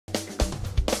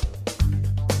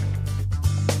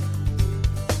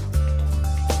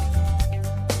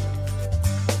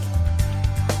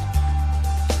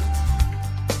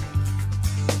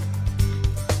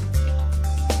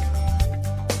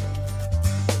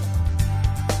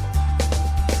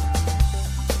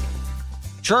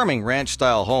charming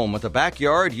ranch-style home with a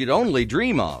backyard you'd only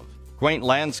dream of, quaint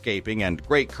landscaping, and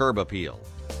great curb appeal.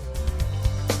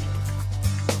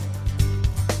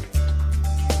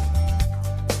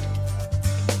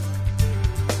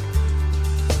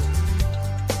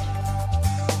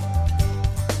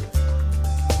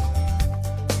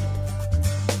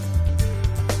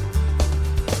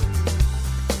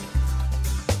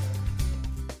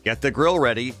 Get the grill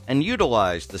ready and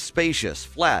utilize the spacious,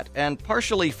 flat, and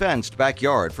partially fenced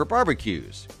backyard for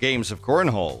barbecues, games of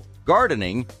cornhole,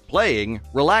 gardening, playing,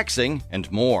 relaxing,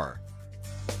 and more.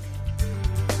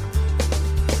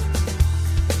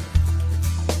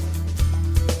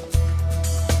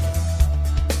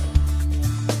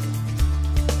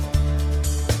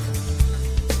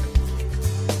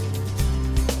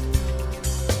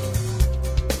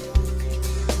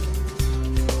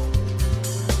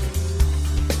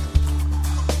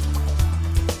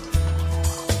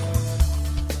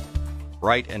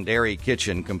 Bright and airy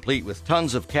kitchen complete with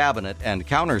tons of cabinet and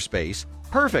counter space,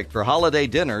 perfect for holiday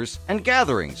dinners and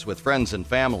gatherings with friends and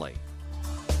family.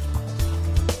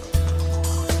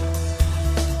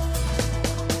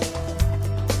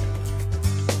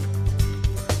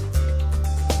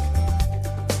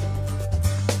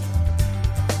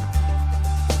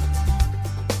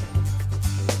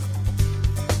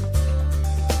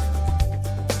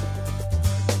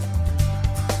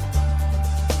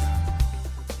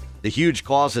 The huge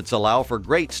closets allow for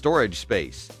great storage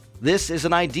space. This is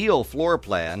an ideal floor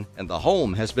plan, and the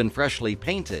home has been freshly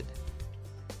painted.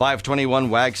 521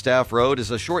 Wagstaff Road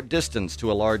is a short distance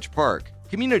to a large park,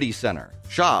 community center,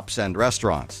 shops, and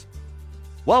restaurants.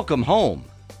 Welcome home.